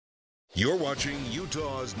You're watching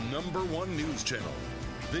Utah's #1 news channel.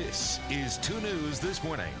 This is 2 News This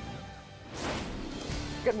Morning.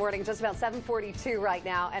 Good morning. Just about 7:42 right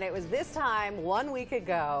now, and it was this time 1 week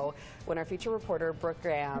ago when our feature reporter Brooke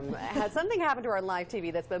had something happen to her on live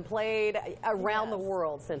TV that's been played around the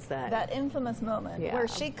world since then. That infamous moment where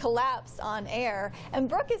she collapsed on air. And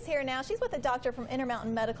Brooke is here now. She's with a doctor from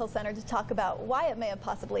Intermountain Medical Center to talk about why it may have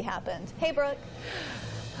possibly happened. Hey, Brooke.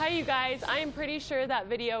 Hi, you guys. I'm pretty sure that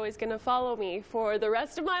video is going to follow me for the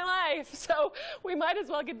rest of my life, so we might as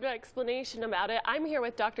well get an explanation about it. I'm here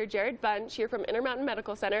with Dr. Jared Bunch here from Intermountain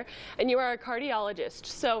Medical Center, and you are a cardiologist.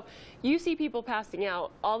 So you see people passing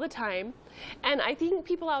out all the time, and I think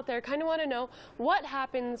people out there kind of want to know what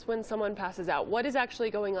happens when someone passes out. What is actually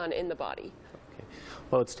going on in the body?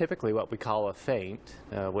 Well, it's typically what we call a faint,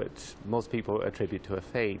 which most people attribute to a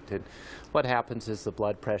faint. And what happens is the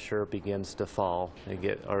blood pressure begins to fall, and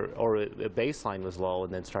or the baseline was low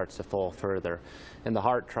and then starts to fall further. And the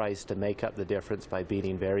heart tries to make up the difference by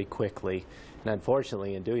beating very quickly. And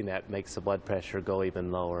unfortunately, in doing that, makes the blood pressure go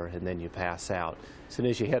even lower, and then you pass out. As soon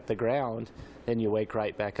as you hit the ground, then you wake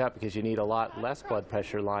right back up because you need a lot less blood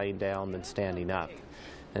pressure lying down than standing up.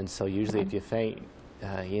 And so usually if you faint,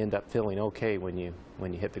 you end up feeling okay when you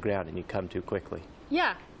hit the ground and you come to quickly.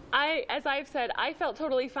 Yeah, as I've said, I felt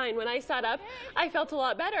totally fine. When I sat up, I felt a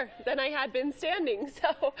lot better than I had been standing,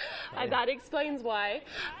 so that explains why.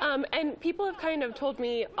 And people have kind of told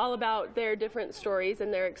me all about their different stories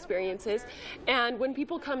and their experiences, and when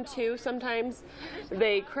people come to, sometimes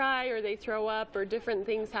they cry or they throw up or different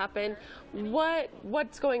things happen.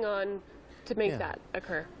 What's going on to make that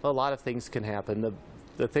occur? Well, a lot of things can happen.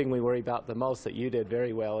 The thing we worry about the most that you did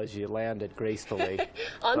very well is you landed gracefully.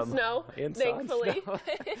 On snow, thankfully. On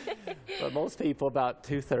snow. But most people, about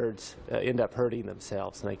 2/3, end up hurting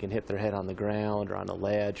themselves, and they can hit their head on the ground or on a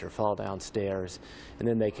ledge or fall downstairs, and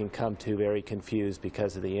then they can come to very confused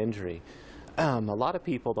because of the injury. A lot of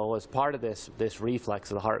people, though, as part of this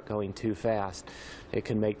reflex of the heart going too fast, it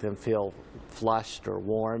can make them feel flushed or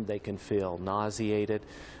warm. They can feel nauseated,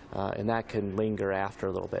 and that can linger after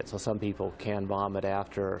a little bit. So some people can vomit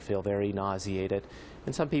after or feel very nauseated,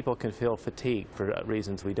 and some people can feel fatigued for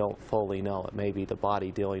reasons we don't fully know. It may be the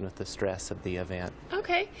body dealing with the stress of the event.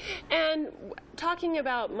 Okay, and talking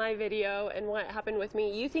about my video and what happened with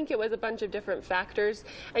me, you think it was a bunch of different factors,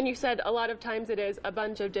 and you said a lot of times it is a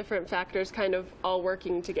bunch of different factors kind of all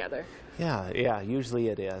working together. Yeah, usually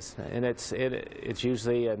it is, and it's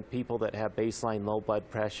usually in people that have baseline low blood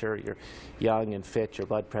pressure. You're young and fit, your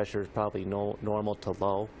blood pressure is probably normal to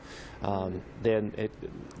low. Then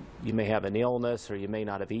you may have an illness, or you may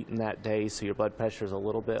not have eaten that day, so your blood pressure is a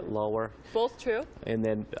little bit lower. Both true. And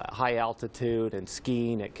then high altitude and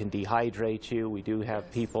skiing, it can dehydrate you. We do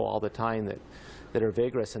have people all the time that are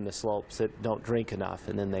vigorous in the slopes that don't drink enough,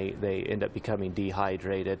 and then they end up becoming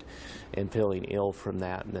dehydrated and feeling ill from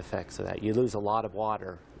that and the effects of that. You lose a lot of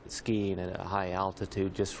water skiing at a high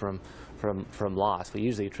altitude just from loss. We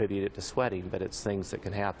usually attribute it to sweating, but it's things that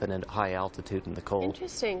can happen at high altitude in the cold.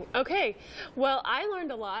 Interesting. Okay. Well, I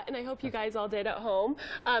learned a lot, and I hope you guys all did at home.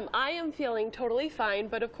 I am feeling totally fine,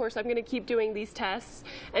 but of course I'm going to keep doing these tests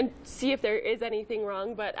and see if there is anything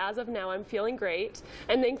wrong, but as of now I'm feeling great,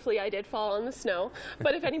 and thankfully I did fall on the snow.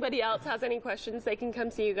 But if anybody else has any questions, they can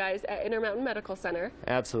come see you guys at Intermountain Medical Center.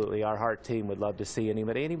 Absolutely. Our heart team would love to see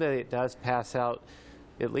anybody that does pass out,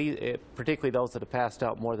 at least, particularly those that have passed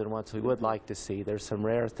out more than once, we would like to see. There's some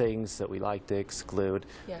rare things that we like to exclude.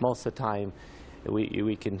 Yeah. Most of the time,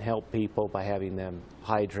 we can help people by having them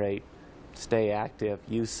hydrate, stay active,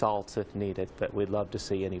 use salts if needed, but we'd love to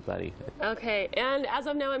see anybody. Okay, and as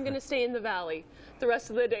of now, I'm going to stay in the valley the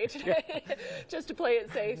rest of the day today, just to play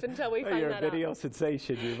it safe until we find that out. You're a video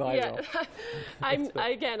sensation, you're viral.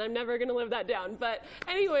 Yeah, I'm never going to live that down. But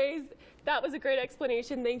anyways, that was a great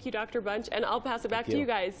explanation. Thank you, Dr. Bunch, and I'll pass it back to you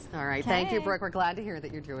guys. All right, thank you, Brooke. We're glad to hear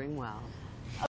that you're doing well.